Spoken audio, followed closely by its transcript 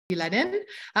Lennon.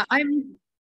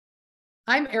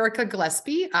 I'm Erica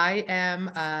Gillespie. I am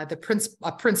the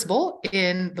principal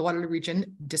in the Waterloo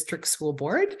Region District School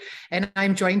Board, and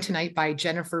I'm joined tonight by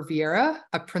Jennifer Vieira,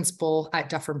 a principal at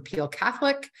Dufferin Peel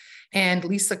Catholic, and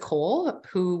Lisa Cole,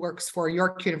 who works for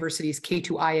York University's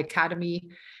K2I Academy,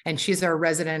 and she's our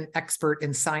resident expert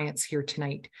in science here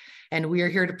tonight. And we are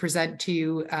here to present to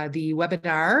you the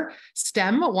webinar,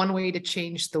 STEM, One Way to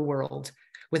Change the World,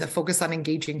 with a focus on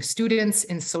engaging students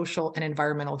in social and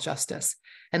environmental justice.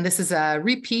 And this is a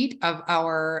repeat of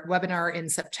our webinar in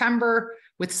September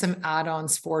with some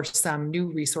add-ons for some new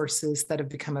resources that have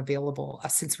become available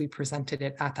since we presented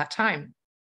it at that time.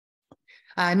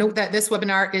 Note that this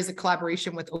webinar is a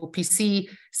collaboration with OPC,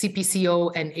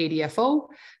 CPCO, and ADFO,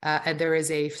 and there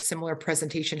is a similar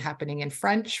presentation happening in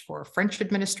French for French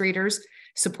administrators,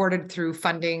 supported through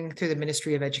funding through the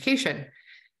Ministry of Education.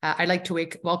 I'd like to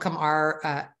welcome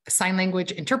our sign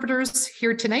language interpreters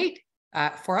here tonight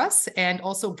for us, and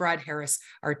also Brad Harris,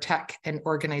 our tech and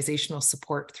organizational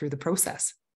support through the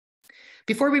process.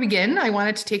 Before we begin, I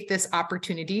wanted to take this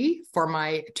opportunity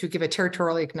to give a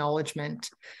territorial acknowledgement.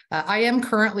 I am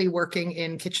currently working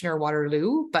in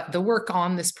Kitchener-Waterloo, but the work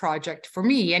on this project, for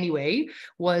me anyway,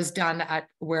 was done at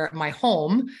my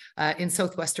home in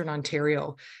southwestern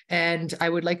Ontario. And I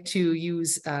would like to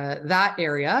use that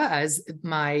area as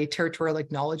my territorial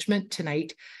acknowledgement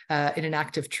tonight in an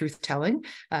act of truth-telling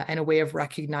and a way of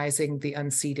recognizing the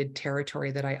unceded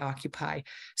territory that I occupy.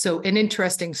 So an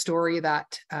interesting story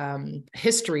that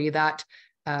history that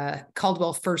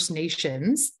Caldwell First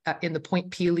Nations in the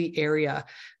Point Pelee area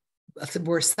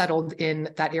were settled in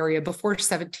that area before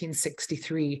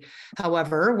 1763.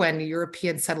 However, when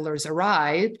European settlers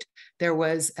arrived, there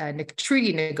was a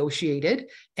treaty negotiated,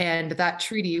 and that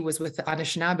treaty was with the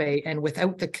Anishinaabe and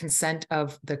without the consent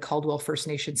of the Caldwell First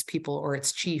Nations people or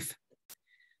its chief.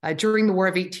 During the War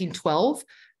of 1812,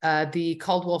 the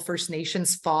Caldwell First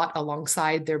Nations fought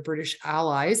alongside their British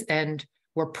allies and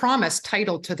were promised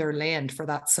title to their land for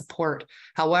that support.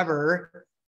 However,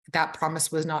 that promise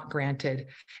was not granted,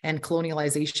 and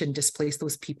colonialization displaced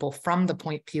those people from the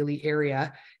Point Pelee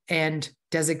area and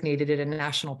designated it a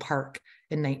national park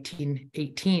in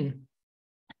 1918.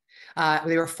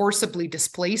 They were forcibly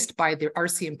displaced by the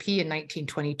RCMP in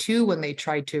 1922 when they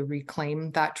tried to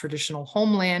reclaim that traditional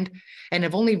homeland, and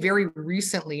have only very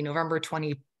recently, November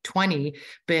 2020,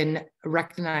 been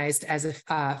recognized as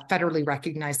federally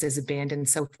recognized as abandoned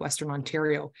southwestern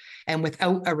Ontario, and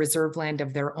without a reserve land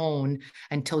of their own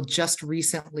until just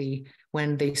recently,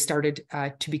 when they started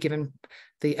to be given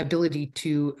the ability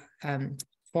to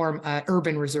form an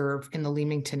urban reserve in the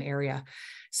Leamington area.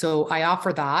 So I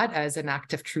offer that as an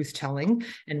act of truth-telling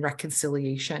and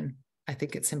reconciliation. I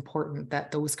think it's important that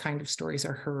those kind of stories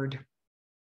are heard.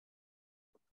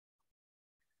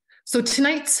 So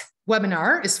tonight's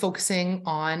webinar is focusing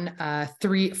on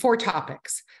four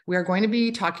topics. We are going to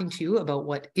be talking to you about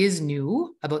what is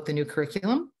new about the new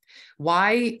curriculum,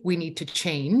 why we need to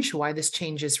change, why this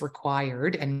change is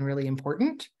required and really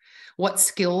important, what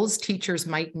skills teachers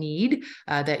might need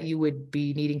that you would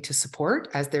be needing to support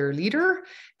as their leader,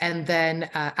 and then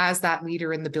as that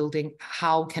leader in the building,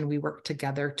 how can we work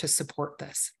together to support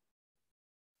this?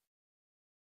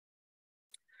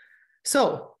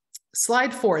 So,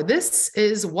 slide 4, this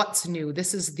is what's new.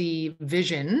 This is the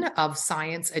vision of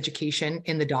science education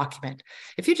in the document.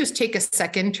 If you just take a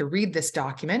second to read this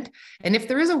document, and if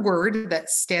there is a word that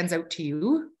stands out to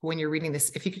you when you're reading this,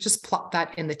 if you could just plot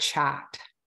that in the chat.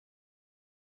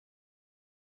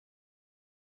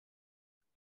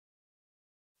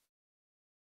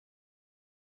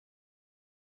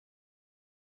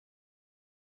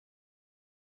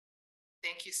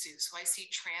 Thank you, Sue. So I see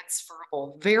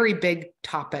transferable, very big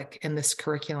topic in this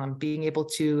curriculum, being able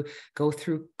to go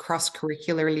through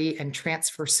cross-curricularly and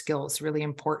transfer skills, really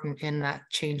important in that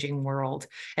changing world.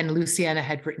 And Luciana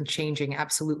had written changing,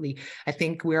 absolutely. I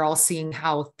think we're all seeing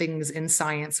how things in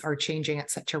science are changing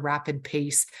at such a rapid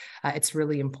pace. It's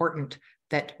really important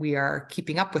that we are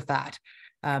keeping up with that.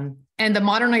 And the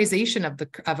modernization of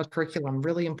a curriculum,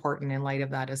 really important in light of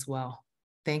that as well.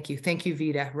 Thank you. Thank you,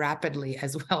 Vida, rapidly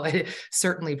as well.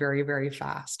 Certainly very, very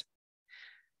fast.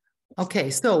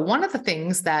 Okay, so one of the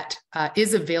things that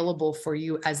is available for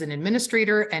you as an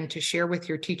administrator and to share with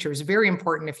your teachers, very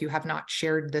important if you have not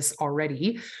shared this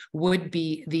already, would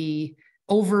be the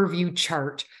overview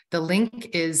chart. The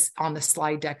link is on the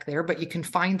slide deck there, but you can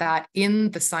find that in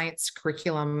the science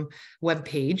curriculum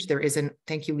webpage. There is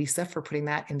thank you, Lisa, for putting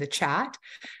that in the chat.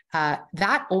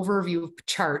 That overview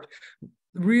chart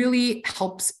really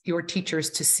helps your teachers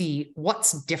to see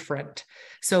what's different.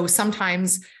 So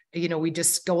sometimes, we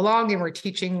just go along and we're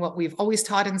teaching what we've always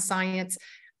taught in science,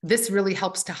 this really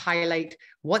helps to highlight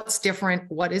what's different,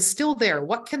 what is still there,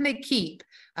 what can they keep,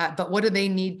 but what do they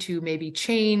need to maybe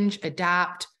change,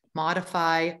 adapt,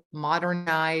 modify,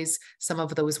 modernize, some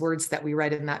of those words that we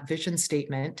read in that vision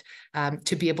statement,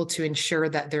 to be able to ensure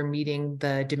that they're meeting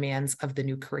the demands of the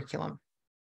new curriculum.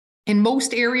 In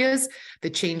most areas, the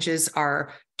changes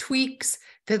are tweaks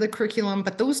to the curriculum,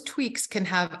 but those tweaks can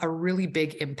have a really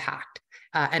big impact.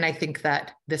 And I think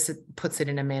that this puts it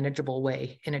in a manageable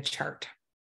way in a chart.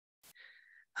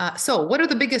 So what are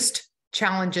the biggest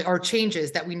challenges or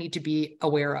changes that we need to be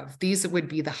aware of? These would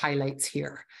be the highlights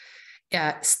here.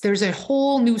 There's a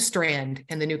whole new strand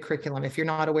in the new curriculum. If you're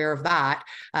not aware of that,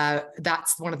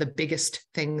 that's one of the biggest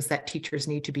things that teachers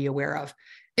need to be aware of.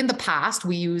 In the past,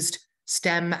 we used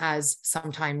STEM as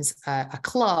sometimes a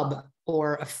club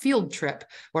or a field trip,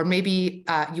 or maybe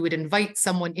you would invite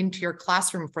someone into your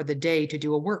classroom for the day to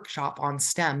do a workshop on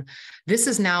STEM. This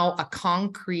is now a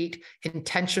concrete,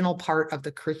 intentional part of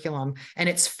the curriculum, and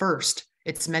it's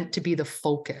meant to be the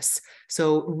focus.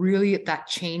 So really that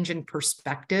change in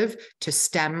perspective to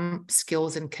STEM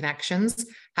skills and connections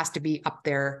has to be up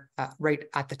there right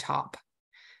at the top.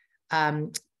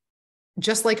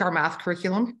 Just like our math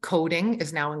curriculum, coding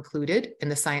is now included in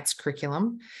the science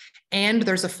curriculum, and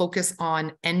there's a focus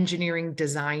on engineering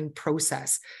design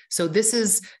process. So this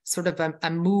is sort of a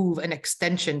move, an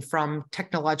extension from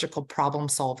technological problem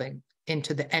solving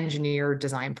into the engineer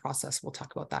design process. We'll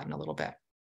talk about that in a little bit.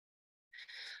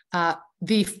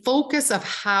 The focus of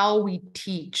how we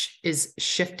teach is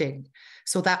shifting.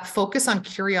 So that focus on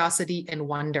curiosity and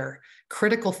wonder,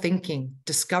 critical thinking,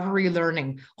 discovery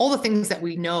learning, all the things that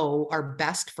we know are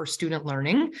best for student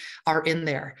learning are in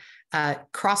there.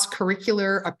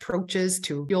 Cross-curricular approaches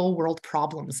to real-world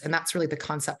problems. And that's really the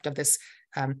concept of this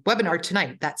webinar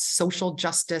tonight, that social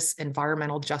justice,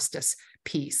 environmental justice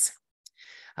piece.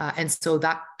 And so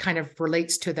that kind of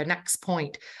relates to the next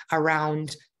point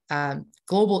around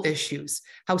global issues,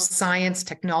 how science,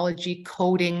 technology,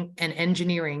 coding, and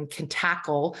engineering can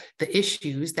tackle the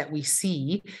issues that we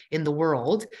see in the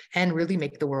world and really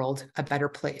make the world a better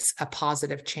place, a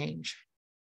positive change.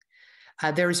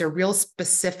 There's a real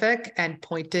specific and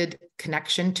pointed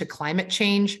connection to climate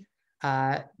change,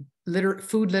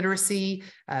 food literacy,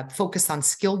 focus on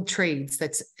skilled trades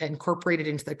that's incorporated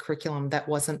into the curriculum that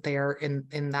wasn't there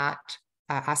in that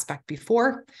aspect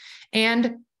before.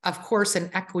 And of course,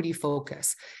 an equity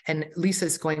focus. And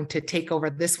Lisa's going to take over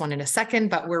this one in a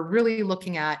second, but we're really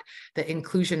looking at the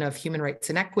inclusion of human rights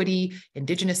and equity,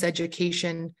 Indigenous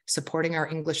education, supporting our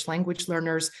English language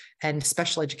learners, and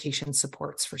special education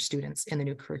supports for students in the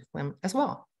new curriculum as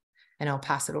well. And I'll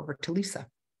pass it over to Lisa.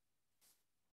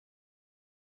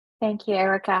 Thank you,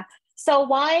 Erica. So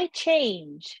why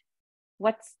change?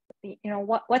 What's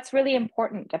really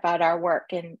important about our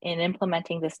work in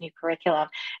implementing this new curriculum?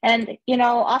 And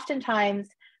oftentimes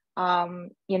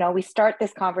we start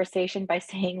this conversation by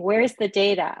saying, where's the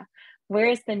data,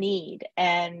 where's the need?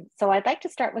 And so I'd like to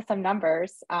start with some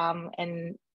numbers,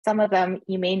 and some of them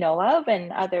you may know of,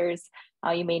 and others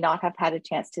you may not have had a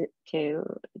chance to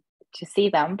see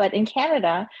them. But in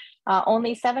Canada,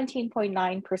 only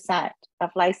 17.9% of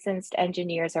licensed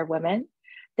engineers are women.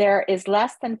 There is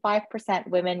less than 5%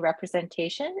 women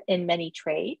representation in many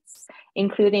trades,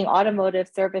 including automotive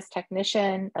service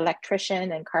technician,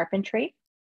 electrician, and carpentry.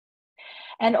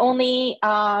 And only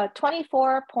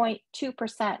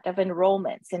 24.2% of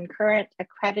enrollments in current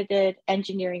accredited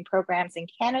engineering programs in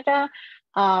Canada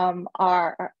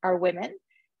are women,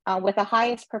 with the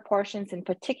highest proportions in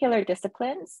particular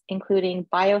disciplines, including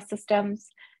biosystems,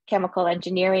 chemical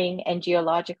engineering, and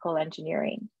geological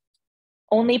engineering.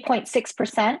 Only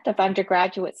 0.6% of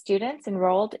undergraduate students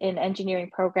enrolled in engineering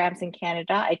programs in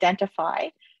Canada identify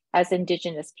as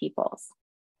Indigenous peoples.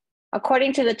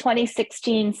 According to the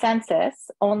 2016 census,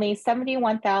 only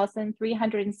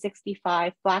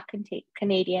 71,365 Black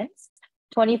Canadians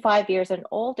 25 years and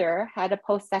older had a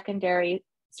post-secondary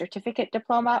certificate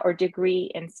diploma or degree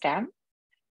in STEM.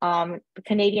 The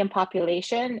Canadian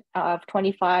population of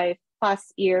 25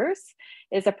 plus years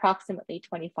is approximately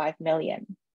 25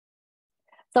 million.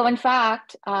 So in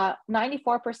fact,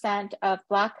 94% of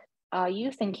Black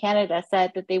youth in Canada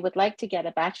said that they would like to get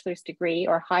a bachelor's degree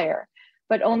or higher,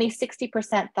 but only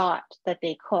 60% thought that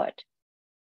they could.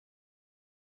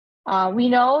 We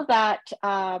know that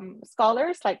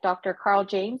scholars like Dr. Carl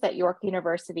James at York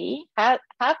University have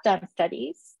done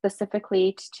studies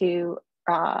specifically to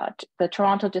the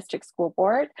Toronto District School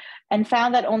Board and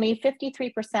found that only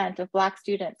 53% of Black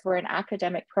students were in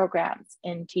academic programs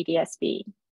in TDSB.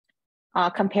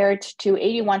 Compared to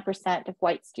 81% of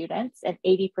white students and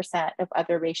 80% of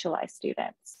other racialized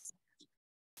students.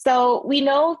 So we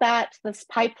know that this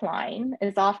pipeline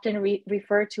is often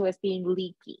referred to as being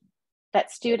leaky, that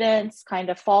students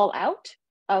kind of fall out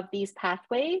of these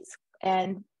pathways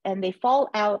and they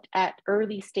fall out at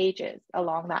early stages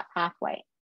along that pathway.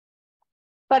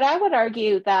 But I would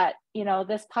argue that, you know,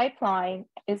 this pipeline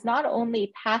is not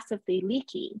only passively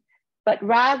leaky, but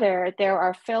rather there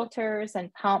are filters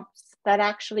and pumps that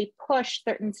actually push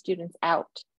certain students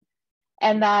out.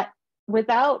 And that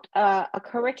without a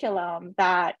curriculum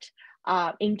that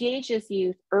engages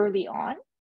youth early on,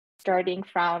 starting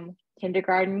from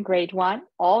kindergarten, grade 1,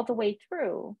 all the way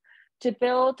through, to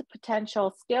build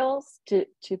potential skills, to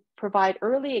provide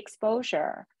early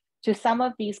exposure to some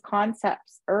of these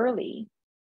concepts early,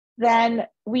 then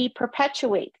we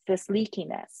perpetuate this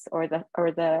leakiness or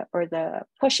the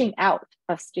pushing out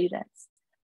of students.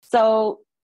 So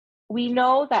we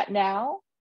know that now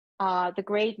the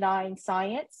grade 9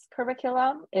 science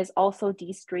curriculum is also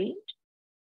de-streamed,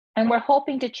 and we're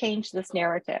hoping to change this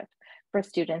narrative for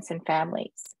students and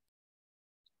families.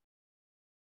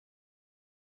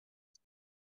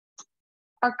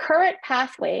 Our current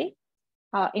pathway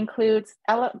includes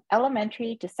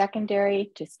elementary to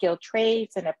secondary to skilled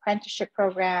trades and apprenticeship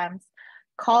programs,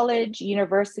 college,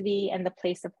 university, and the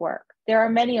place of work. There are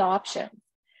many options,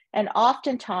 and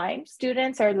oftentimes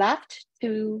students are left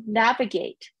to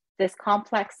navigate this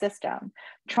complex system,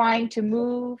 trying to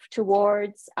move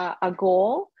towards a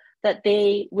goal that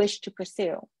they wish to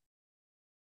pursue.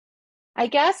 I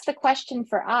guess the question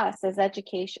for us as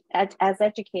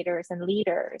educators and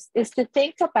leaders is to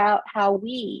think about how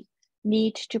we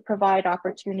need to provide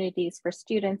opportunities for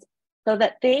students so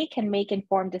that they can make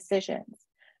informed decisions,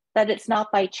 that it's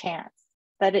not by chance,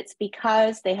 that it's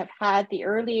because they have had the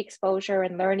early exposure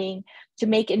and learning to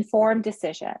make informed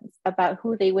decisions about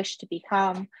who they wish to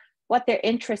become, what their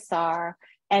interests are,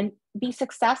 and be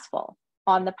successful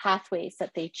on the pathways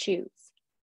that they choose.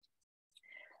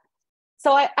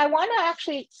 So I want to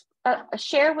actually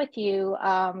share with you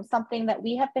something that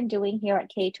we have been doing here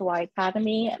at K2I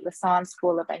Academy at Lassonde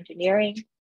School of Engineering.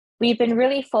 We've been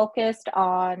really focused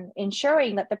on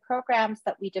ensuring that the programs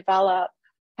that we develop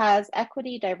has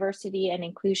equity, diversity, and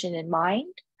inclusion in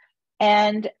mind.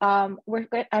 And I'm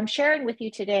sharing with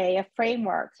you today a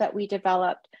framework that we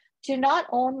developed to not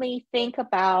only think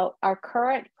about our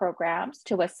current programs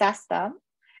to assess them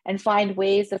and find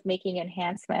ways of making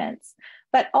enhancements,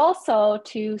 but also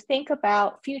to think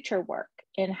about future work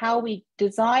and how we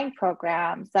design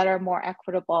programs that are more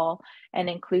equitable and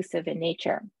inclusive in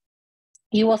nature.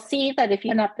 You will see that if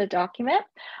you open up the document,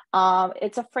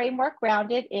 it's a framework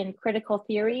grounded in critical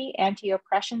theory,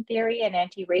 anti-oppression theory, and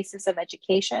anti-racism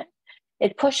education.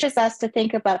 It pushes us to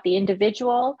think about the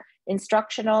individual,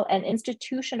 instructional, and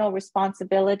institutional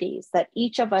responsibilities that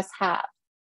each of us have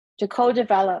to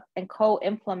co-develop and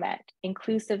co-implement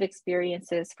inclusive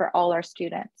experiences for all our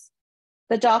students.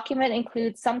 The document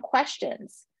includes some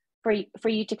questions for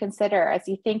you to consider as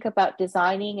you think about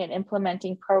designing and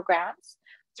implementing programs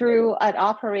through an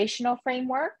operational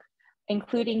framework,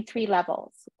 including 3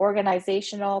 levels: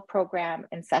 organizational, program,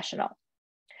 and sessional.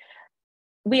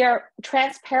 We are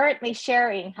transparently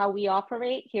sharing how we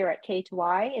operate here at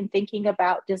K2I and thinking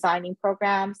about designing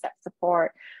programs that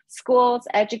support schools,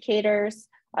 educators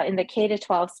in the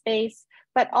K-12 space,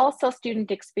 but also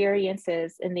student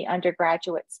experiences in the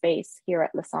undergraduate space here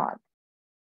at Lassonde.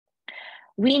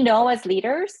 We know as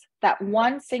leaders that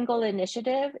one single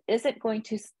initiative isn't going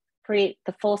to create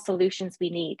the full solutions we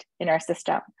need in our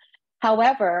system.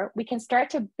 However, we can start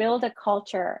to build a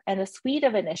culture and a suite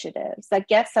of initiatives that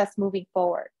gets us moving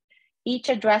forward, each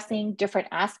addressing different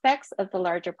aspects of the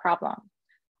larger problem.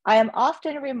 I am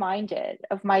often reminded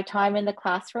of my time in the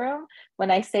classroom when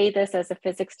I say this as a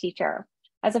physics teacher.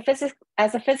 As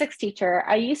a physics teacher,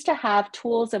 I used to have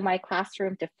tools in my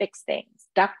classroom to fix things: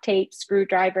 duct tape,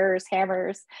 screwdrivers,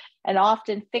 hammers, and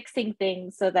often fixing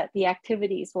things so that the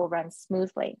activities will run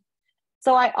smoothly.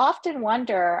 So I often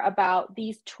wonder about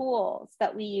these tools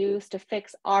that we use to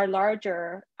fix our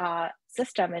larger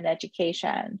system in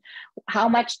education. How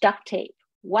much duct tape?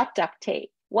 What duct tape?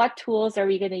 What tools are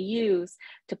we going to use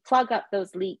to plug up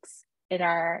those leaks in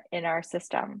our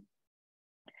system?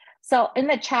 So in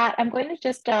the chat, I'm going to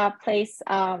just place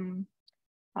some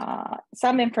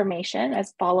information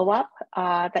as follow-up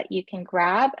that you can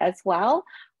grab as well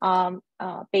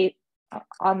based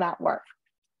on that work.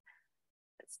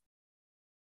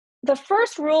 The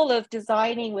first rule of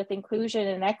designing with inclusion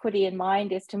and equity in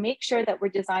mind is to make sure that we're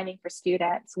designing for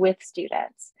students, with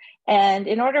students. And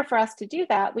in order for us to do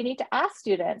that, we need to ask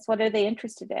students, what are they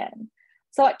interested in?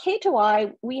 So at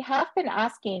K2I, we have been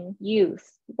asking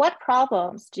youth, what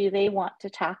problems do they want to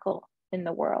tackle in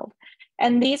the world.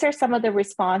 And these are some of the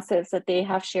responses that they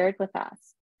have shared with us.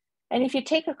 And if you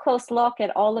take a close look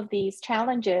at all of these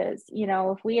challenges, you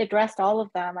know, if we addressed all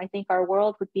of them, I think our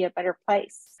world would be a better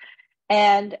place.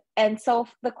 And so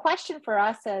the question for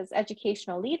us as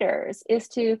educational leaders is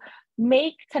to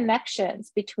make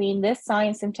connections between this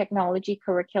science and technology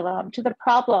curriculum to the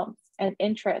problems and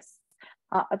interests,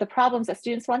 the problems that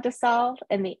students want to solve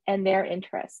and their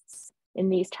interests in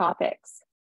these topics.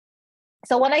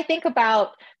 So when I think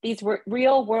about these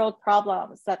real world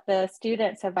problems that the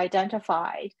students have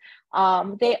identified,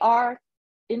 they are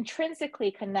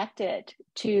intrinsically connected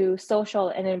to social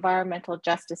and environmental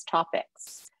justice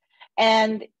topics.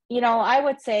 And, you know, I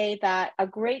would say that a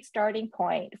great starting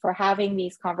point for having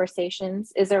these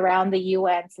conversations is around the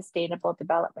UN Sustainable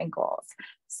Development Goals.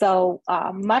 So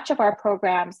much of our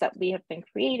programs that we have been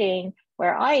creating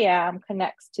where I am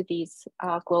connects to these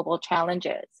global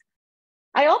challenges.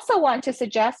 I also want to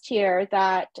suggest here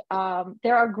that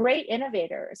there are great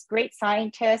innovators, great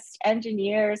scientists,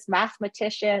 engineers,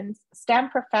 mathematicians, STEM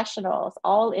professionals,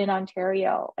 all in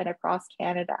Ontario and across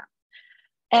Canada.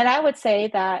 And I would say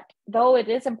that though it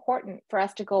is important for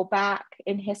us to go back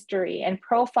in history and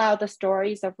profile the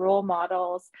stories of role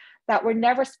models that were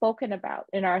never spoken about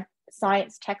in our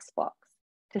science textbooks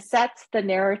to set the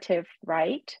narrative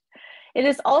right, it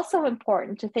is also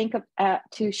important to think of,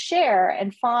 to share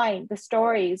and find the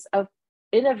stories of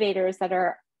innovators that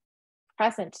are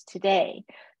present today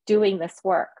doing this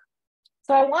work.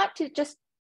 So I want to just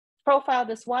profile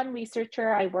this one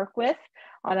researcher I work with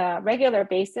on a regular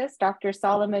basis, Dr.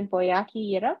 Solomon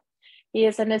Boyaki-Yira. He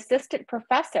is an assistant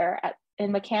professor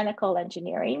in mechanical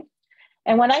engineering.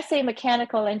 And when I say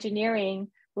mechanical engineering,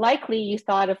 likely you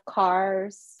thought of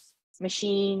cars,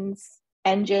 machines,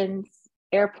 engines,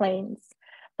 airplanes.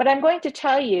 But I'm going to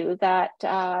tell you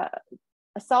that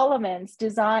Solomon's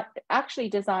actually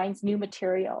designs new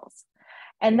materials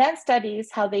and then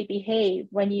studies how they behave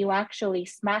when you actually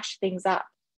smash things up.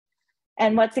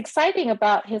 And what's exciting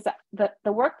about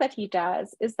the work that he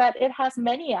does is that it has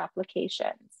many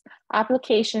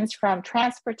applications from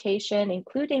transportation,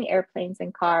 including airplanes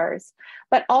and cars,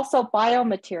 but also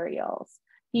biomaterials.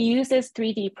 He uses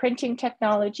 3D printing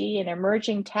technology and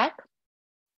emerging tech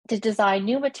to design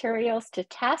new materials to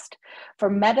test for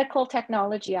medical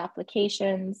technology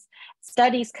applications,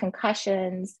 studies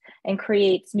concussions, and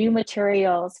creates new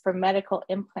materials for medical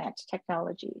implant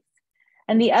technologies.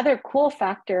 And the other cool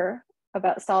factor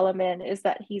about Solomon is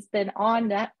that he's been on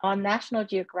National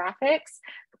Geographic's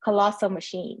Colossal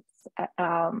Machines,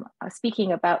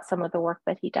 speaking about some of the work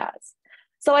that he does.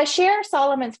 So I share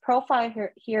Solomon's profile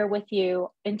here with you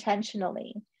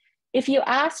intentionally. If you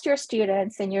asked your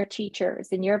students and your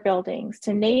teachers in your buildings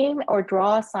to name or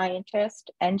draw a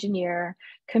scientist, engineer,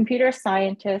 computer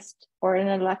scientist, or an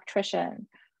electrician,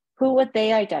 who would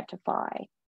they identify?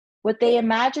 Would they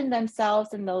imagine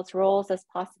themselves in those roles as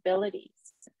possibilities?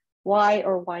 Why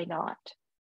or why not?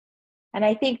 And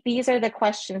I think these are the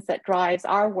questions that drives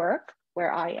our work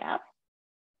where I am.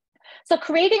 So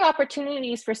creating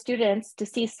opportunities for students to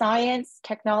see science,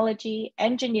 technology,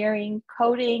 engineering,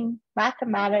 coding,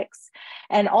 mathematics,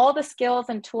 and all the skills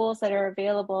and tools that are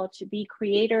available to be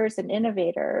creators and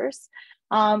innovators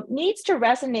needs to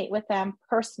resonate with them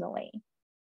personally.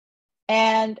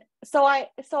 And so I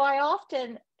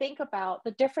often think about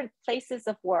the different places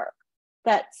of work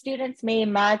that students may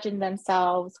imagine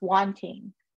themselves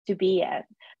wanting to be in.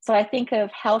 So I think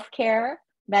of healthcare,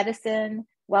 medicine,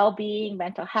 well-being,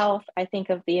 mental health. I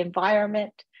think of the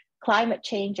environment, climate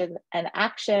change and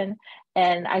action.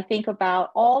 And I think about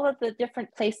all of the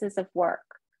different places of work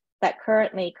that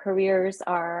currently careers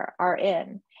are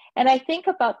in. And I think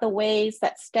about the ways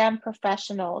that STEM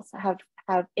professionals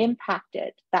have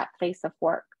impacted that place of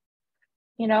work.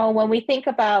 You know, when we think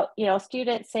about,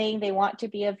 students saying they want to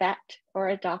be a vet or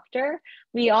a doctor,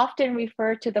 we often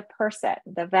refer to the person,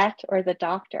 the vet or the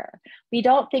doctor. We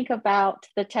don't think about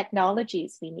the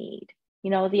technologies we need,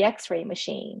 the X-ray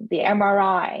machine, the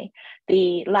MRI,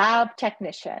 the lab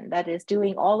technician that is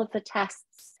doing all of the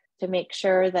tests to make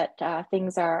sure that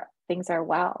things are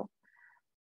well.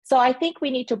 So I think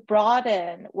we need to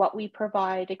broaden what we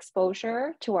provide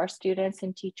exposure to our students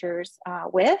and teachers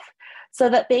with, so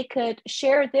that they could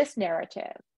share this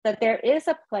narrative, that there is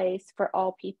a place for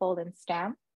all people in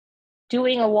STEM,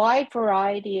 doing a wide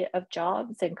variety of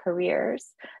jobs and careers,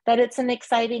 that it's an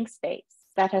exciting space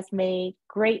that has made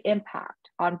great impact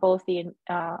on both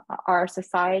our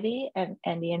society and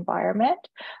the environment,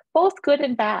 both good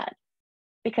and bad.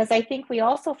 Because I think we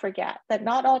also forget that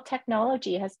not all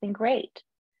technology has been great,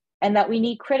 and that we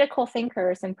need critical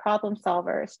thinkers and problem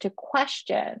solvers to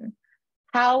question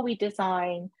how we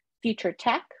design future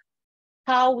tech,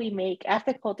 how we make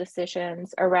ethical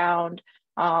decisions around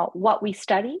what we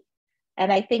study. And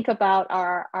I think about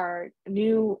our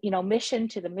new, mission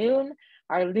to the moon,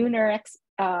 our lunar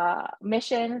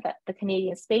mission that the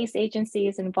Canadian Space Agency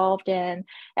is involved in.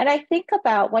 And I think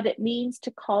about what it means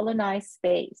to colonize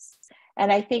space.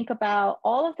 And I think about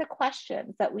all of the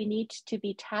questions that we need to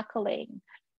be tackling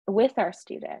with our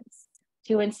students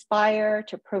to inspire,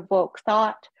 to provoke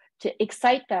thought, to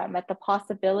excite them at the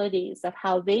possibilities of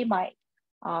how they might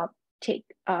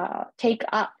take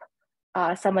up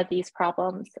some of these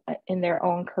problems in their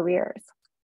own careers.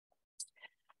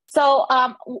 So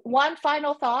one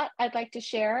final thought I'd like to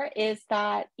share is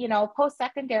that,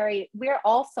 post-secondary, we're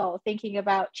also thinking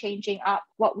about changing up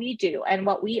what we do and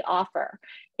what we offer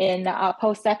in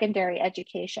post-secondary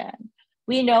education.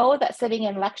 We know that sitting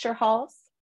in lecture halls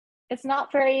is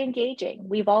not very engaging.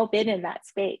 We've all been in that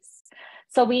space.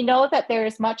 So we know that there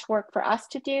is much work for us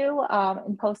to do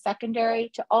in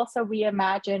post-secondary to also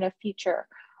reimagine a future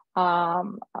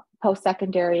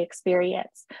post-secondary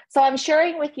experience. So I'm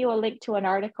sharing with you a link to an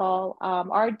article.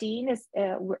 Our dean is,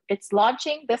 it's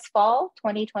launching this fall,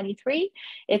 2023.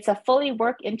 It's a fully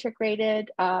work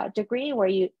integrated degree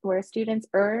where students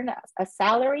earn a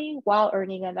salary while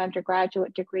earning an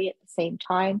undergraduate degree at the same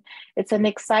time. It's an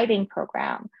exciting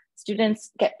program.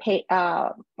 Students get paid,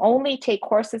 only take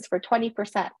courses for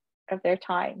 20% of their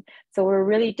time. So we're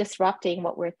really disrupting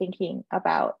what we're thinking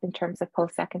about in terms of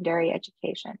post-secondary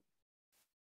education.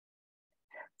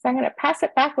 So I'm going to pass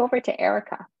it back over to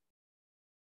Erica.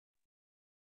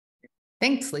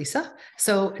 Thanks, Lisa.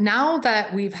 So now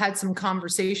that we've had some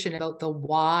conversation about the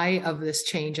why of this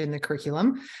change in the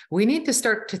curriculum, we need to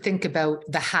start to think about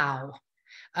the how.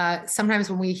 Sometimes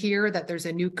when we hear that there's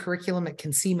a new curriculum, it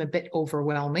can seem a bit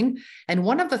overwhelming. And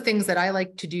one of the things that I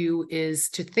like to do is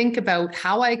to think about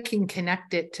how I can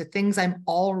connect it to things I'm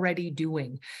already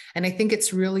doing. And I think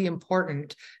it's really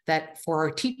important that for our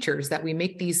teachers that we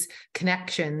make these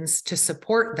connections to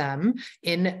support them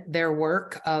in their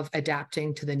work of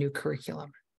adapting to the new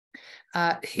curriculum.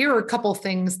 Here are a couple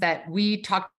things that we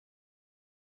talked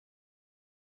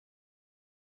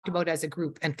about as a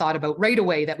group and thought about right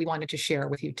away that we wanted to share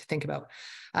with you to think about.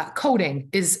 Coding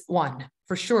is one,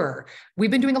 for sure.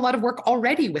 We've been doing a lot of work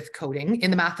already with coding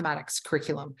in the mathematics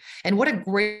curriculum. And what a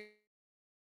great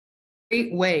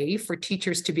way for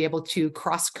teachers to be able to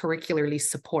cross-curricularly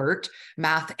support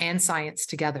math and science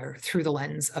together through the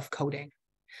lens of coding.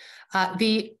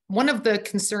 One of the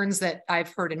concerns that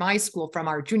I've heard in my school from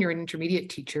our junior and intermediate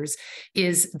teachers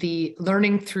is the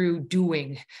learning through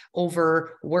doing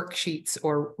over worksheets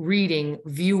or reading,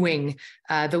 viewing,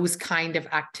 those kind of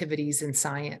activities in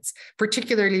science,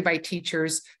 particularly by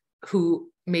teachers who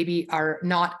maybe are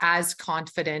not as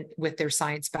confident with their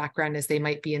science background as they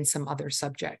might be in some other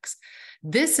subjects.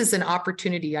 This is an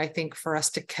opportunity, I think, for us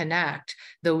to connect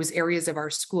those areas of our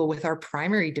school with our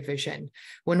primary division.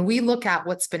 When we look at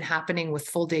what's been happening with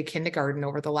full day kindergarten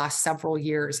over the last several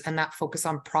years and that focus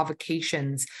on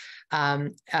provocations,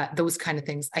 those kind of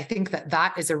things, I think that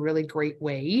that is a really great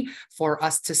way for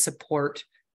us to support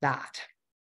that.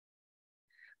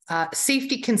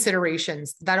 Safety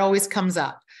considerations, that always comes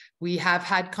up. We have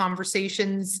had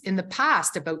conversations in the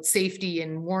past about safety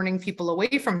and warning people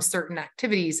away from certain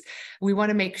activities. We want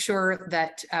to make sure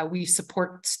that we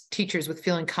support teachers with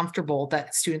feeling comfortable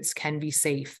that students can be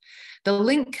safe. The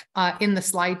link in the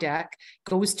slide deck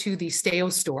goes to the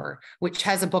Steo store, which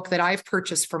has a book that I've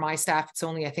purchased for my staff. It's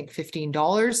only, I think,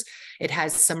 $15. It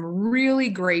has some really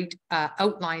great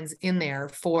outlines in there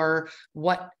for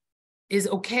what is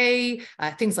okay,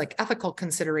 things like ethical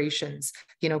considerations.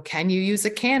 Can you use a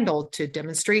candle to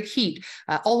demonstrate heat?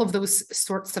 All of those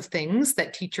sorts of things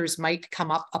that teachers might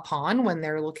come up upon when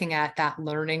they're looking at that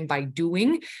learning by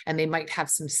doing, and they might have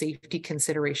some safety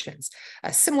considerations.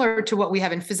 Similar to what we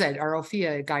have in phys ed, our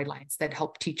OFIA guidelines that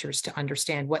help teachers to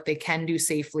understand what they can do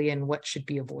safely and what should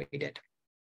be avoided.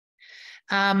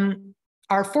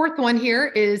 Our fourth one here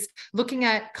is looking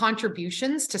at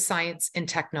contributions to science and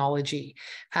technology.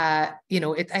 I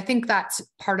think that's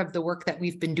part of the work that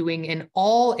we've been doing in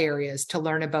all areas to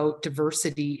learn about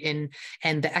diversity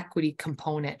and the equity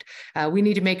component. We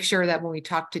need to make sure that when we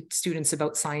talk to students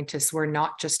about scientists, we're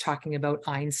not just talking about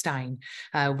Einstein.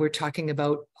 We're talking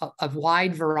about a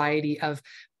wide variety of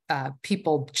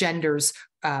people, genders,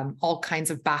 all kinds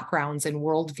of backgrounds and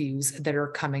worldviews that are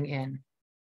coming in.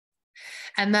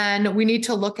 And then we need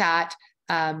to look at,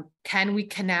 can we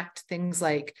connect things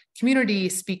like community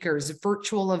speakers,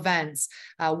 virtual events,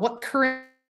 what current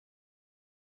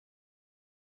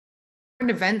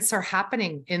events are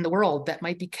happening in the world that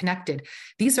might be connected.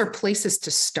 These are places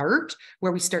to start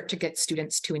where we start to get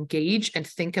students to engage and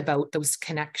think about those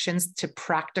connections to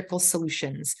practical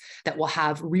solutions that will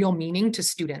have real meaning to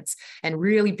students and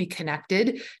really be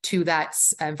connected to that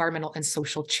environmental and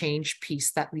social change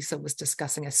piece that Lisa was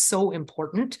discussing as so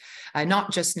important,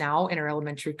 not just now in our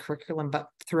elementary curriculum, but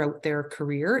throughout their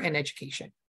career and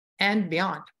education and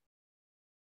beyond.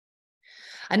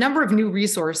 A number of new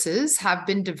resources have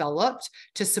been developed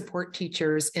to support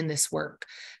teachers in this work.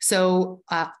 So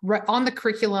on the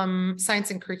curriculum,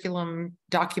 science and curriculum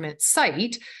document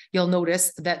site, you'll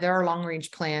notice that there are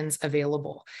long-range plans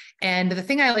available. And the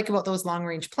thing I like about those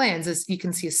long-range plans is you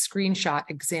can see a screenshot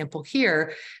example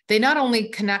here. They not only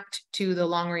connect to the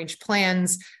long-range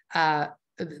plans,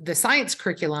 the science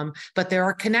curriculum, but there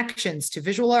are connections to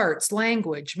visual arts,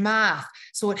 language, math.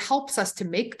 So it helps us to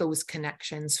make those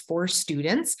connections for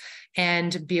students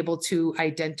and be able to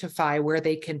identify where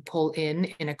they can pull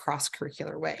in a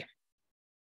cross-curricular way.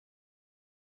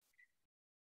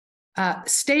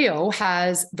 STAO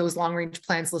has those long-range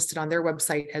plans listed on their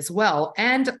website as well,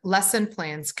 and lesson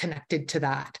plans connected to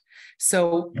that.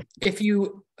 So if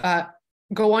you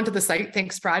go onto the site,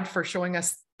 thanks Brad for showing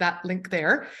us that link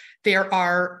there. There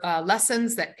are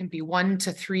lessons that can be 1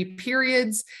 to 3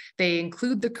 periods. They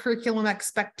include the curriculum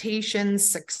expectations,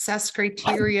 success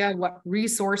criteria, what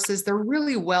resources. They're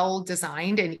really well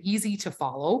designed and easy to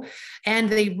follow. And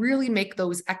they really make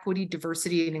those equity,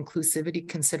 diversity, and inclusivity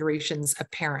considerations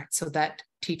apparent so that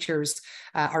teachers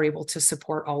are able to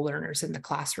support all learners in the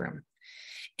classroom.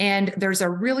 And there's a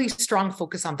really strong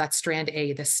focus on that strand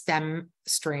A, the STEM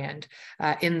strand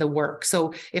in the work.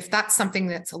 So if that's something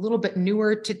that's a little bit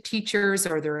newer to teachers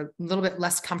or they're a little bit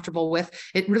less comfortable with,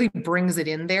 it really brings it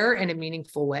in there in a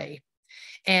meaningful way.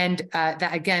 And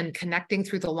that, again, connecting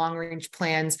through the long-range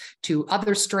plans to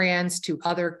other strands, to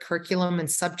other curriculum and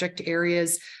subject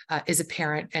areas is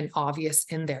apparent and obvious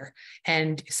in there.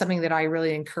 And something that I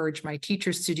really encourage my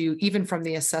teachers to do, even from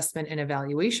the assessment and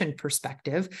evaluation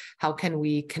perspective, how can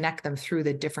we connect them through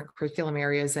the different curriculum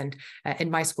areas? And in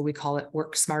my school, we call it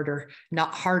work smarter,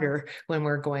 not harder, when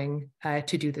we're going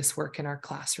to do this work in our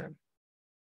classroom.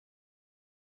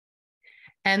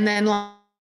 And then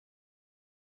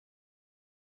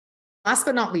last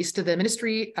but not least, the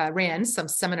ministry ran some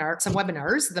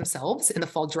webinars themselves in the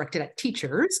fall directed at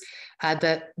teachers. I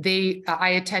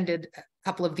attended a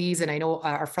couple of these, and I know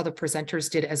our fellow presenters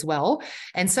did as well.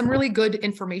 And some really good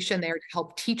information there to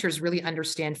help teachers really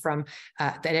understand from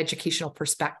that educational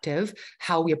perspective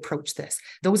how we approach this.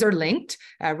 Those are linked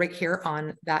right here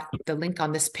on the link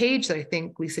on this page that I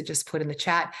think Lisa just put in the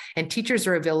chat, and teachers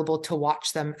are available to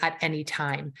watch them at any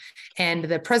time. And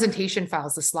the presentation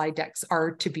files, the slide decks,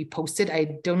 are to be posted.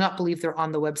 I do not believe they're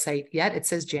on the website yet. It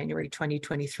says January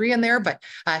 2023 in there, but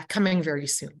coming very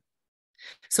soon.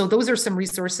 So those are some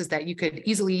resources that you could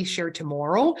easily share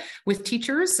tomorrow with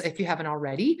teachers, if you haven't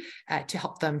already, to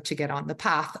help them to get on the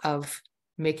path of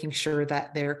making sure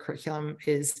that their curriculum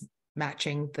is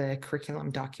matching the curriculum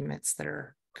documents that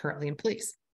are currently in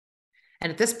place.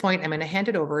 And at this point, I'm going to hand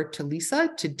it over to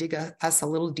Lisa to dig us a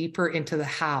little deeper into the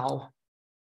how.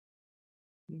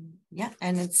 Yeah,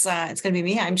 and it's going to be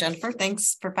me. I'm Jennifer.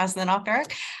 Thanks for passing that off,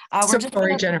 Eric.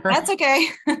 Sorry, Jennifer. That's okay.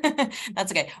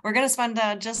 That's okay. We're going to spend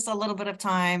just a little bit of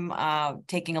time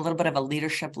taking a little bit of a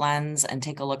leadership lens and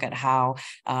take a look at how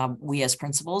we as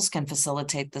principals can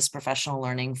facilitate this professional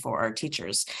learning for our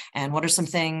teachers. And what are some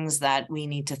things that we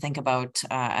need to think about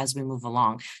as we move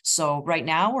along. So right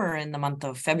now we're in the month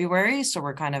of February, so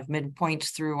we're kind of midpoint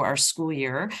through our school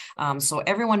year. So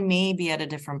everyone may be at a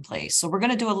different place. So we're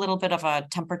going to do a little bit of a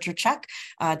temperature check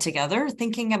together,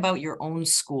 thinking about your own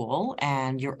school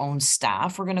and your own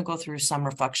staff. We're going to go through some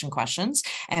reflection questions,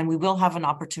 and we will have an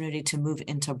opportunity to move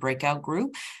into breakout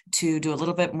group to do a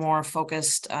little bit more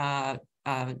focused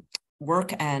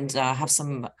work and have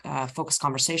some focused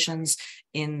conversations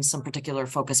in some particular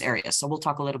focus areas. So we'll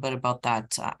talk a little bit about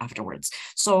that afterwards.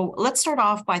 So let's start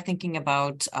off by thinking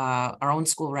about our own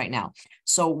school right now.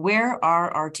 So where are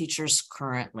our teachers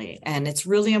currently? And it's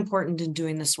really important in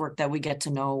doing this work that we get to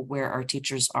know where our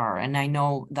teachers are. And I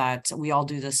know that we all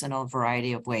do this in a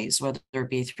variety of ways, whether it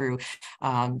be through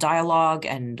dialogue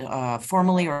and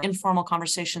formally or informal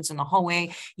conversations in the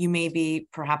hallway. You may be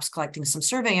perhaps collecting some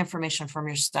survey information from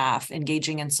your staff,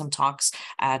 engaging in some talks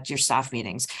at your staff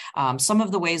meetings. Some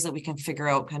of the ways that we can figure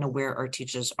out kind of where our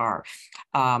teachers are.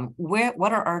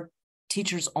 What are our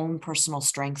teachers' own personal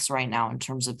strengths right now in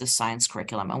terms of the science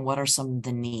curriculum, and what are some of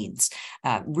the needs?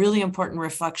 Really important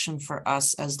reflection for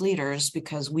us as leaders,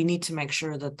 because we need to make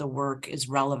sure that the work is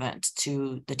relevant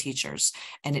to the teachers,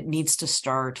 and it needs to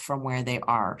start from where they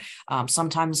are.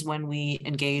 Sometimes when we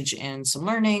engage in some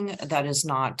learning that is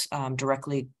not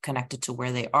directly connected to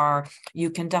where they are, you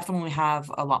can definitely have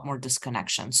a lot more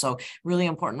disconnection. So really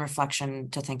important reflection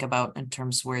to think about in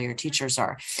terms of where your teachers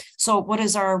are. So what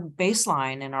is our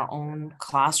baseline in our own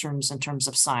classrooms in terms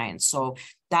of science? So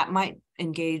that might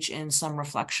engage in some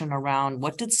reflection around,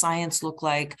 what did science look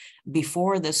like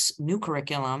before this new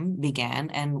curriculum began,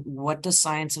 and what does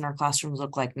science in our classrooms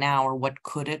look like now, or what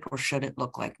could it or should it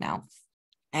look like now?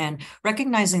 And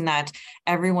recognizing that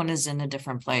everyone is in a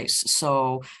different place.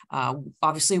 So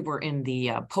obviously we're in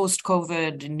the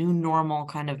post-COVID new normal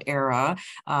kind of era.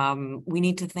 We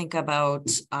need to think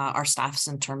about our staffs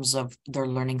in terms of their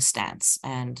learning stance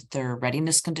and their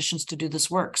readiness conditions to do this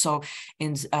work. So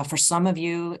for some of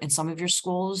you, in some of your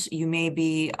schools, you may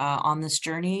be on this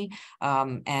journey,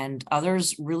 and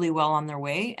others really well on their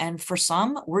way. And for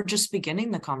some, we're just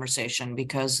beginning the conversation,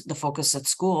 because the focus at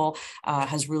school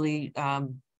has really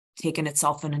taken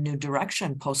itself in a new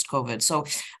direction post-COVID. So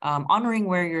honoring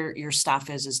where your staff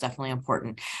is definitely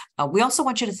important. We also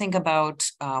want you to think about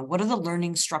what are the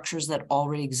learning structures that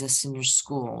already exist in your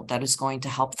school that is going to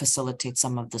help facilitate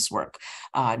some of this work.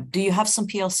 Do you have some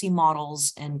PLC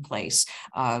models in place?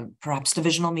 Perhaps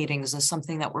divisional meetings is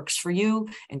something that works for you,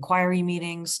 inquiry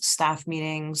meetings, staff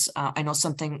meetings. I know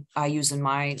something I use in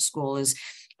my school is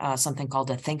something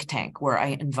called a think tank, where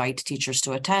I invite teachers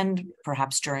to attend,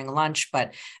 perhaps during lunch,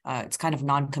 but it's kind of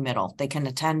non-committal. They can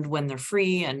attend when they're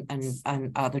free, and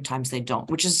other times they don't,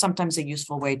 which is sometimes a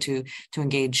useful way to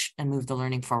engage and move the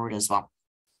learning forward as well.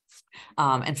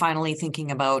 And finally, thinking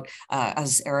about,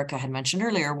 as Erica had mentioned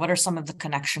earlier, what are some of the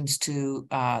connections to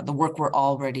the work we're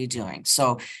already doing?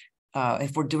 So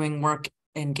if we're doing work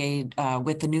engaged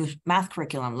with the new math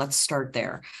curriculum, let's start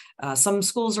there. Some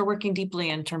schools are working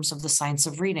deeply in terms of the science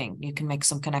of reading. You can make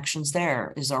some connections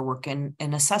there. Is our work in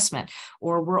assessment?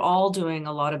 Or we're all doing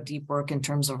a lot of deep work in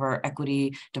terms of our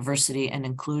equity, diversity, and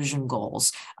inclusion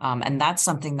goals. And that's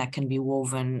something that can be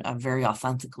woven very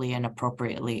authentically and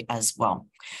appropriately as well.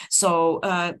 So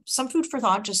some food for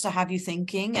thought, just to have you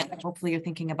thinking, and hopefully you're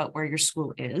thinking about where your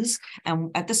school is. And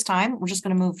at this time, we're just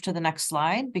going to move to the next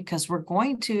slide, because we're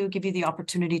going to give you the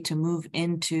opportunity to move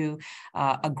into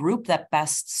a group that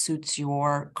best suits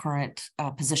your current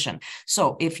position.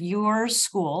 So if your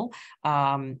school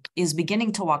is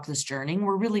beginning to walk this journey,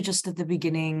 we're really just at the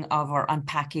beginning of our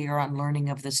unpacking or unlearning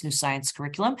of this new science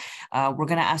curriculum. We're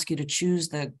going to ask you to choose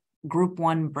the Group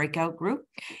 1 breakout group.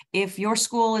 If your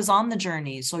school is on the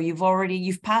journey, so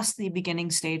you've passed the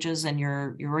beginning stages and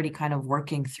you're already kind of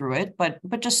working through it, but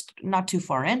just not too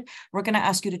far in, we're going to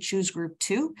ask you to choose Group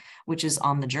 2, which is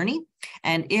on the journey.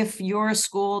 And if you're a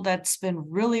school that's been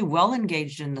really well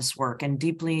engaged in this work and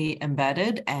deeply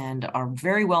embedded and are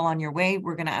very well on your way,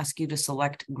 we're going to ask you to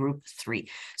select Group 3.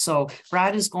 So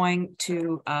Brad is going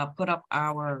to put up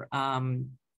our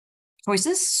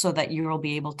choices so that you will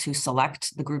be able to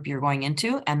select the group you're going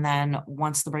into. And then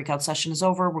once the breakout session is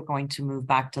over, we're going to move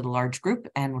back to the large group,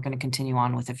 and we're going to continue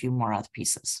on with a few more other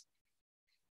pieces.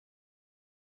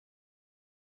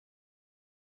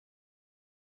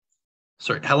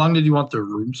 Sorry, how long did you want the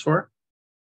rooms for?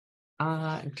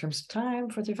 In terms of time,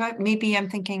 4:35, maybe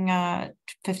I'm thinking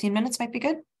 15 minutes might be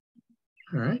good.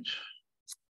 All right.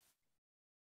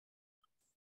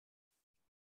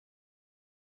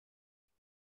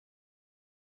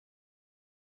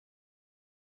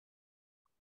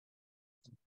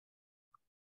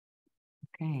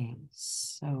 Okay,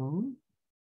 so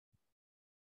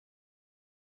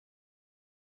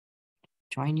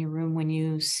join your room when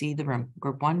you see the room,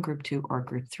 Group 1, Group 2, or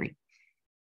Group 3.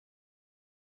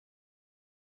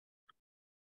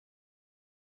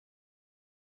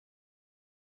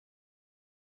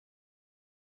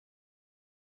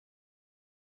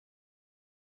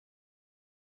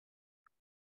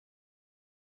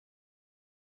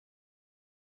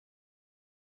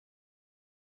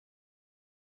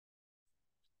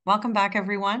 Welcome back,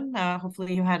 everyone.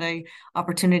 Hopefully you had an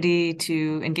opportunity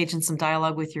to engage in some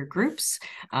dialogue with your groups.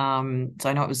 So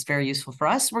I know it was very useful for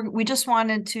us. We just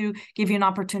wanted to give you an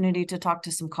opportunity to talk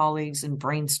to some colleagues and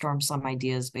brainstorm some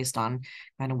ideas based on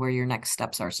kind of where your next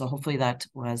steps are. So hopefully that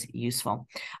was useful.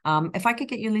 If I could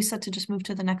get you, Lisa, to just move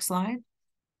to the next slide.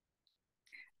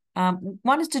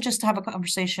 Wanted to just have a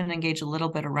conversation, engage a little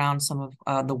bit around some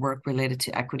of the work related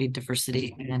to equity,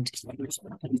 diversity,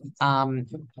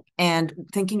 and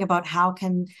thinking about how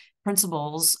can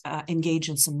principals engage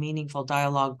in some meaningful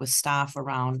dialogue with staff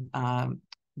around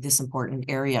this important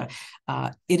area.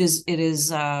 It is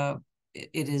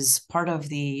part of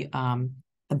the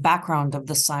background of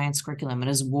the science curriculum. It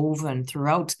is woven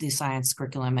throughout the science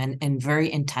curriculum and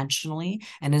very intentionally,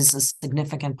 and is a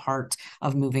significant part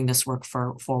of moving this work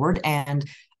forward, and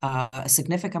a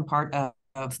significant part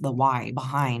of the why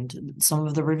behind some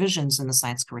of the revisions in the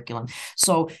science curriculum.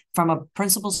 So from a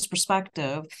principal's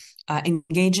perspective,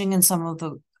 engaging in some of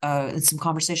the in some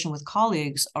conversation with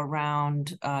colleagues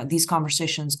around these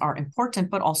conversations are important,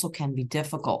 but also can be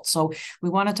difficult. So we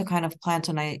wanted to kind of plant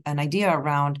an idea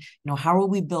around, how are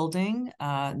we building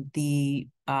the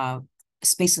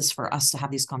spaces for us to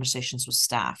have these conversations with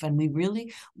staff. And we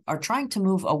really are trying to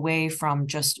move away from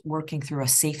just working through a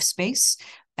safe space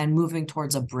and moving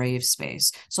towards a brave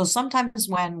space. So sometimes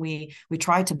when we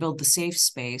try to build the safe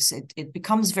space, it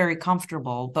becomes very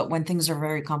comfortable, but when things are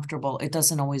very comfortable, it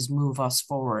doesn't always move us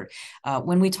forward.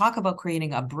 When we talk about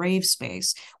creating a brave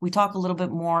space, we talk a little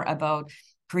bit more about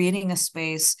creating a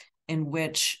space in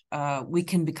which we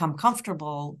can become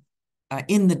comfortable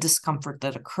in the discomfort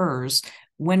that occurs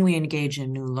when we engage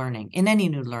in new learning, in any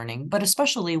new learning, but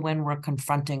especially when we're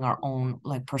confronting our own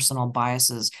personal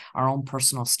biases, our own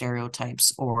personal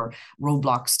stereotypes, or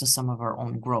roadblocks to some of our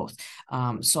own growth.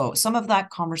 So some of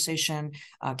that conversation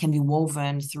can be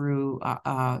woven through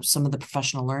some of the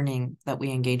professional learning that we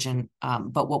engage in.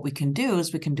 But what we can do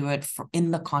is we can do it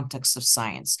in the context of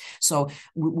science. So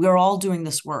we're all doing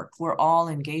this work. We're all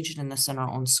engaged in this in our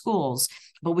own schools,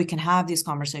 but we can have these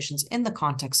conversations in the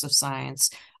context of science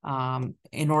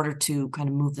in order to kind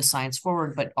of move the science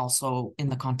forward, but also in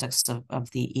the context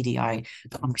of the EDI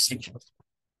conversation.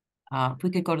 If we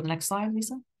could go to the next slide,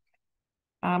 Lisa.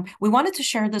 We wanted to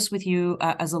share this with you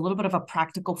as a little bit of a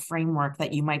practical framework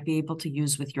that you might be able to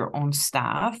use with your own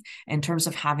staff in terms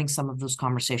of having some of those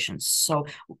conversations. So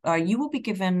you will be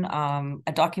given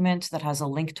a document that has a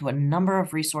link to a number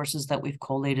of resources that we've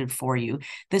collated for you.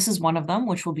 This is one of them,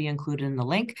 which will be included in the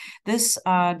link. This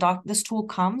tool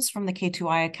comes from the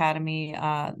K2I Academy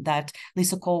that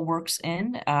Lisa Cole works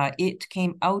in. It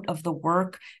came out of the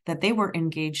work that they were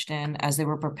engaged in as they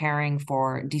were preparing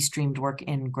for de-streamed work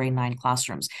in grade 9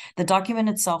 classrooms. The document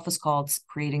itself is called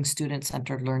Creating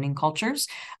Student-Centered Learning Cultures,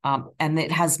 and it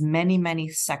has many, many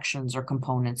sections or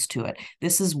components to it.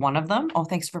 This is one of them. Oh,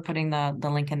 thanks for putting the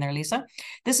link in there, Lisa.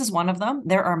 This is one of them.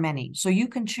 There are many. So you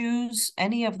can choose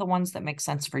any of the ones that make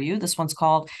sense for you. This one's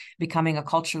called Becoming a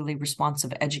Culturally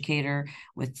Responsive Educator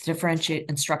with Differentiated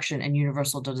Instruction and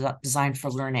Universal Design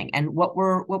for Learning. And what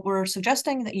we're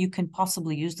suggesting that you can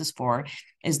possibly use this for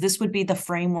is this would be the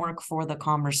framework for the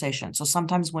conversation. So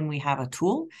sometimes when we have a tool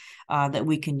that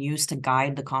we can use to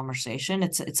guide the conversation,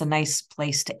 it's a nice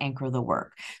place to anchor the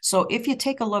work. So if you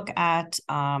take a look at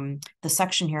the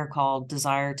section here called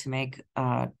Desire to Make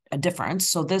a Difference.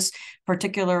 So this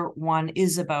particular one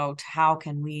is about how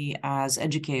can we as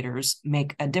educators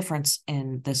make a difference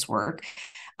in this work.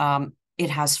 It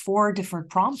has 4 different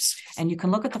prompts, and you can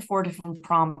look at the 4 different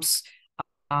prompts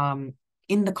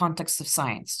in the context of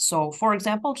science. So for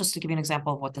example, just to give you an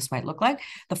example of what this might look like,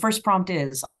 the first prompt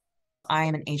is, I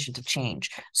am an agent of change.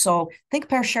 So think,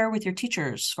 pair, share with your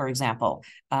teachers, for example.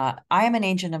 I am an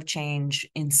agent of change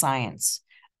in science.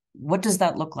 What does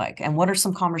that look like? And what are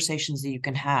some conversations that you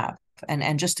can have?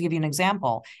 And just to give you an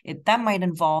example, that might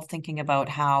involve thinking about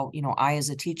how, I as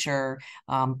a teacher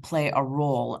play a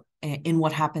role in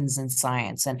what happens in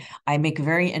science. And I make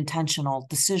very intentional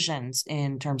decisions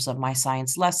in terms of my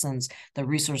science lessons, the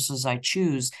resources I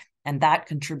choose, and that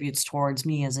contributes towards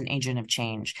me as an agent of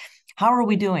change. How are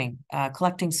we doing?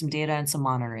 Collecting some data and some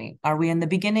monitoring. Are we in the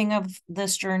beginning of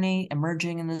this journey,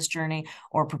 emerging in this journey,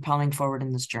 or propelling forward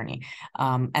in this journey?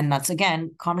 And that's,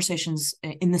 again, conversations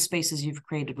in the spaces you've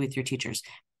created with your teachers.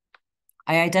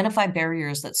 I identify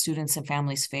barriers that students and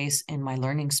families face in my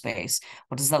learning space.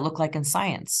 What does that look like in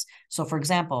science? So for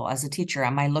example, as a teacher,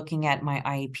 am I looking at my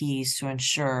IEPs to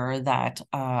ensure that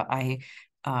I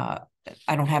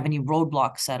don't have any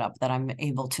roadblocks set up, that I'm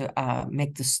able to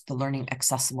make the learning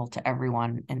accessible to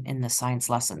everyone in the science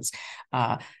lessons?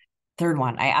 Third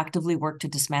one, I actively work to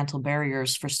dismantle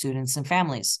barriers for students and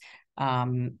families.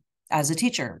 As a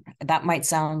teacher, that might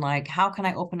sound like, how can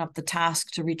I open up the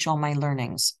task to reach all my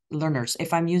learners?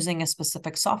 If I'm using a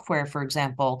specific software, for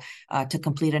example, to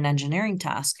complete an engineering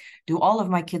task, do all of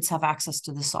my kids have access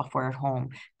to the software at home?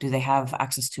 Do they have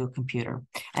access to a computer?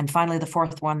 And finally, the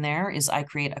fourth one there is, I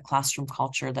create a classroom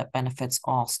culture that benefits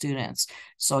all students.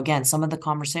 So again, some of the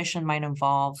conversation might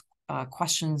involve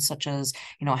questions such as,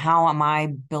 how am I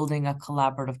building a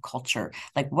collaborative culture?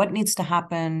 Like, what needs to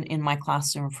happen in my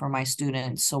classroom for my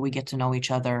students so we get to know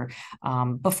each other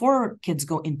before kids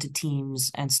go into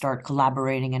teams and start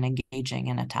collaborating and engaging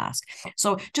in a task.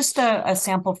 So just a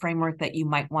sample framework that you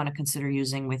might want to consider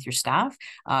using with your staff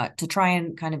to try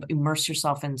and kind of immerse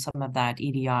yourself in some of that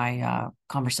EDI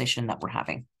conversation that we're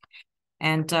having.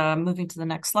 And moving to the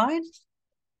next slide.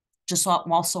 Just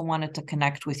also wanted to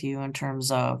connect with you in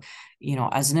terms of,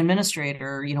 as an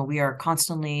administrator, we are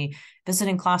constantly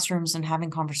visiting classrooms and having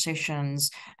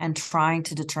conversations and trying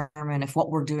to determine if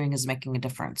what we're doing is making a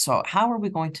difference. So how are we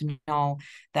going to know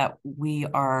that we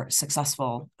are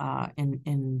successful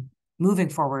in moving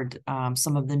forward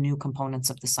some of the new components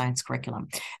of the science curriculum?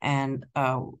 And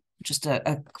just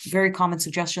a very common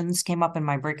suggestion. This came up in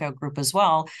my breakout group as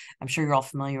well. I'm sure you're all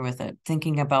familiar with it.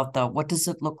 Thinking about what does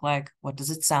it look like? What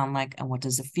does it sound like? And what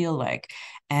does it feel like?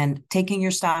 And taking your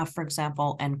staff, for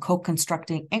example, and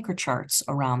co-constructing anchor charts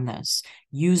around this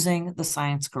using the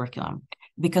science curriculum.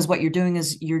 Because what you're doing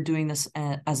is you're doing this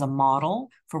as a model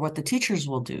for what the teachers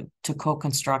will do to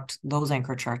co-construct those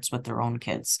anchor charts with their own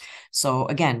kids. So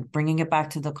again, bringing it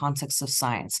back to the context of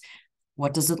science.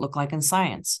 What does it look like in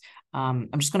science? I'm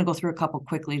just going to go through a couple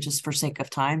quickly just for sake of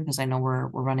time, because I know we're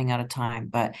running out of time.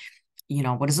 But,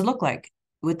 what does it look like?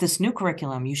 With this new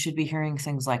curriculum, you should be hearing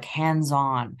things like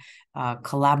hands-on,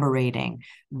 collaborating,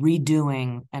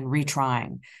 redoing, and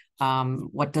retrying.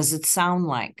 What does it sound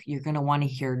like? You're going to want to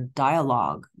hear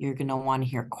dialogue. You're going to want to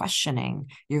hear questioning.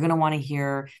 You're going to want to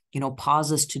hear,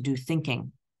 pauses to do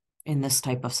thinking in this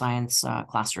type of science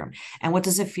classroom. And what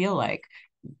does it feel like?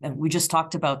 And we just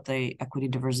talked about the equity,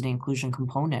 diversity, inclusion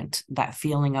component, that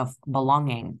feeling of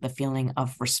belonging, the feeling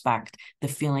of respect, the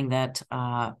feeling that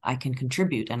I can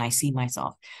contribute and I see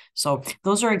myself. So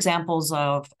those are examples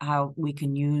of how we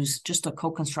can use just a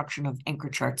co-construction of anchor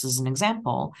charts as an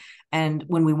example. And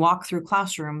when we walk through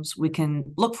classrooms, we can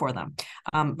look for them.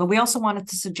 But we also wanted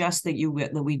to suggest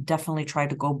that we definitely try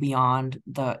to go beyond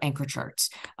the anchor charts.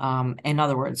 In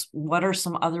other words, what are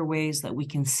some other ways that we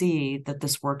can see that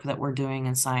this work that we're doing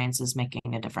in science is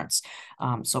making a difference?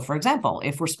 So for example,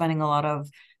 if we're spending a lot of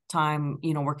time,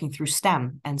 working through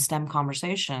STEM and STEM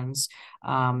conversations,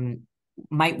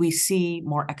 might we see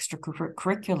more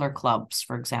extracurricular clubs,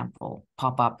 for example,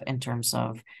 pop up in terms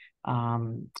of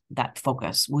that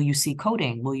focus? Will you see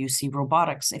coding? Will you see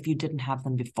robotics if you didn't have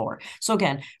them before? So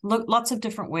again, lots of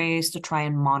different ways to try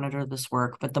and monitor this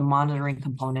work, but the monitoring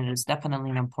component is definitely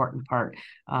an important part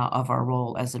of our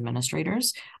role as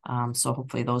administrators. So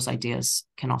hopefully those ideas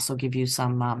can also give you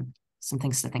some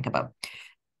things to think about.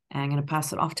 And I'm going to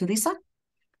pass it off to Lisa.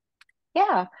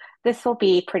 Yeah, this will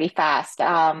be pretty fast.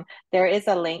 There is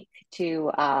a link to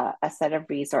a set of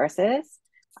resources.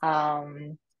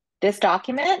 This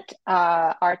document,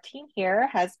 our team here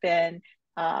has been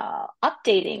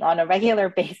updating on a regular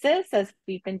basis as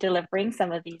we've been delivering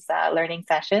some of these learning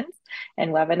sessions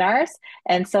and webinars.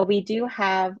 And so we do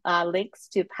have links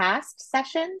to past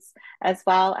sessions, as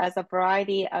well as a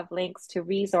variety of links to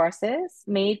resources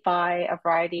made by a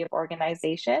variety of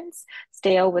organizations.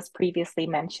 STAO was previously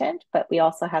mentioned, but we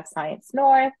also have Science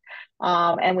North,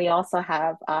 and we also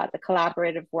have the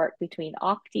collaborative work between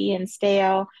OCTI and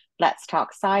STAO, Let's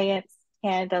Talk Science,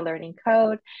 Canada Learning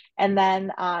Code, and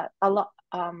then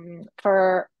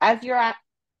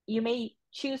you may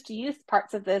choose to use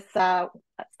parts of this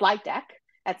slide deck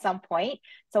at some point.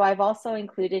 So I've also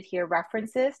included here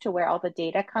references to where all the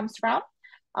data comes from.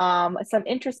 Some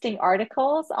interesting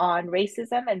articles on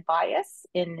racism and bias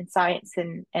in science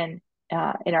and in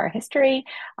our history,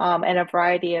 and a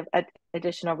variety of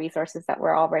additional resources that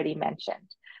were already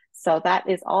mentioned. So that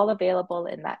is all available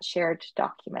in that shared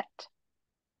document.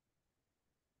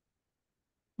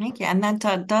 Thank you. And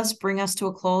that does bring us to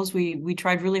a close. We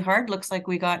tried really hard. Looks like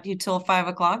we got you till 5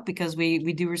 o'clock because we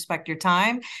do respect your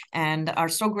time and are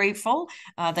so grateful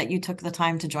that you took the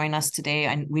time to join us today.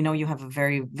 And we know you have a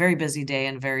very, very busy day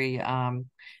and very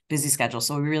busy schedule.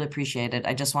 So we really appreciate it.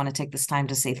 I just want to take this time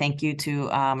to say thank you to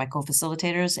my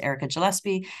co-facilitators, Erica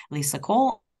Gillespie, Lisa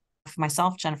Cole,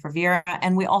 myself, Jennifer Vieira,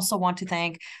 and we also want to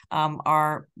thank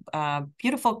our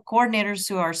beautiful coordinators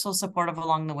who are so supportive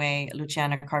along the way,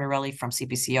 Luciana Cardarelli from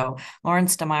CPCO, Lauren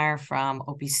Stemeyer from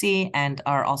OPC, and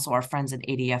are also our friends at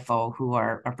ADFO who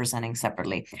are presenting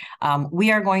separately.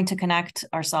 We are going to connect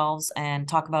ourselves and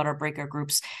talk about our breakout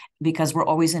groups because we're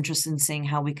always interested in seeing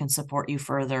how we can support you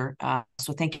further.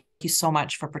 So thank you so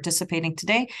much for participating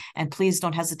today, and please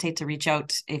don't hesitate to reach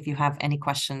out if you have any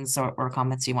questions or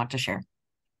comments you want to share.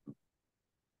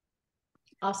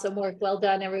 Awesome work. Well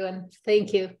done, everyone.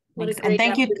 Thank you. What a great and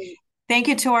thank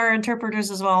you to our interpreters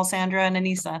as well, Sandra and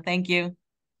Anissa. Thank you.